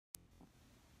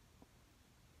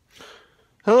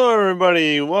Hello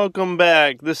everybody, welcome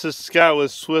back. This is Scott with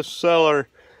Swift Seller.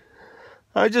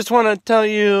 I just want to tell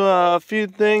you a few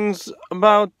things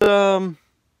about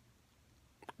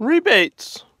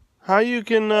rebates. How you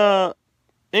can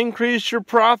increase your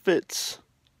profits.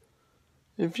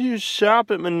 If you shop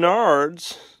at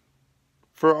Menards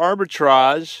for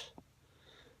arbitrage,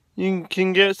 you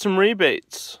can get some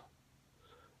rebates.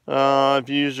 If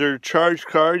you use your charge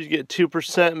card, you get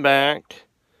 2% back.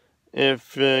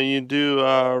 If you do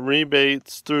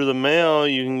rebates through the mail,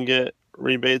 you can get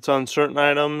rebates on certain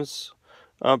items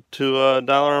up to a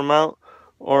dollar amount.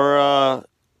 Or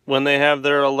when they have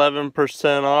their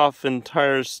 11% off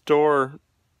entire store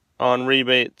on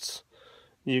rebates,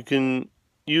 you can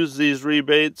use these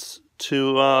rebates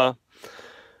to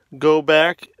go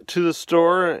back to the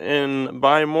store and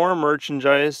buy more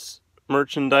merchandise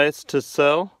to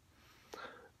sell.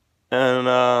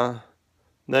 And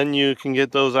then you can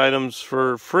get those items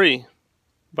for free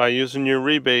by using your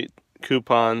rebate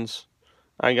coupons.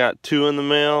 I got 2 in the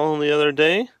mail the other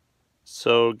day,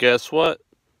 so guess what?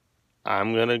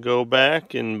 I'm gonna go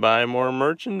back and buy more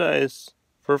merchandise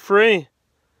for free.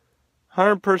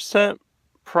 100%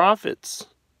 profits.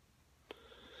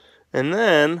 And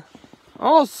then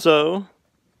also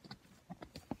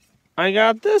I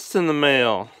got this in the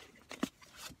mail.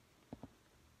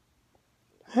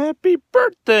 Happy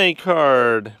birthday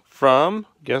card from,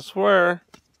 guess where?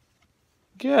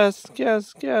 Guess.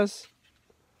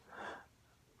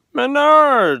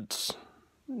 Menards.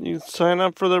 You sign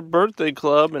up for their birthday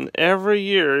club, and every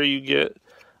year you get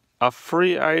a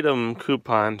free item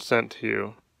coupon sent to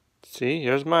you. See,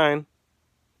 here's mine.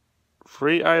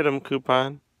 Free item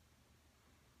coupon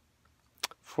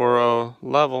for a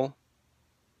level.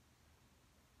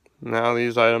 Now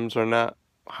these items are not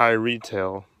high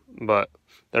retail, but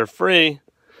they're free.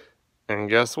 And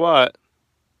guess what?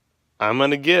 I'm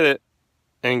gonna get it.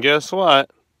 And guess what?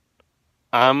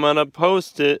 I'm gonna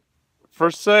post it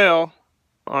for sale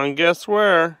on guess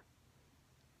where?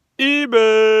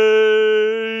 eBay!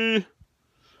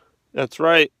 That's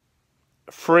right.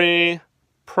 Free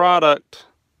product.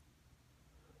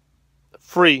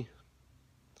 Free.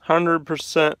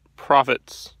 100%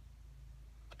 profits.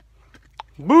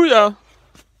 Booyah!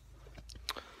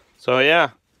 So yeah.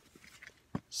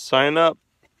 Sign up.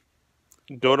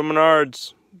 Go to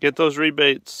Menards. Get those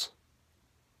rebates.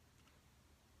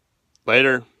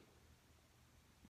 Later.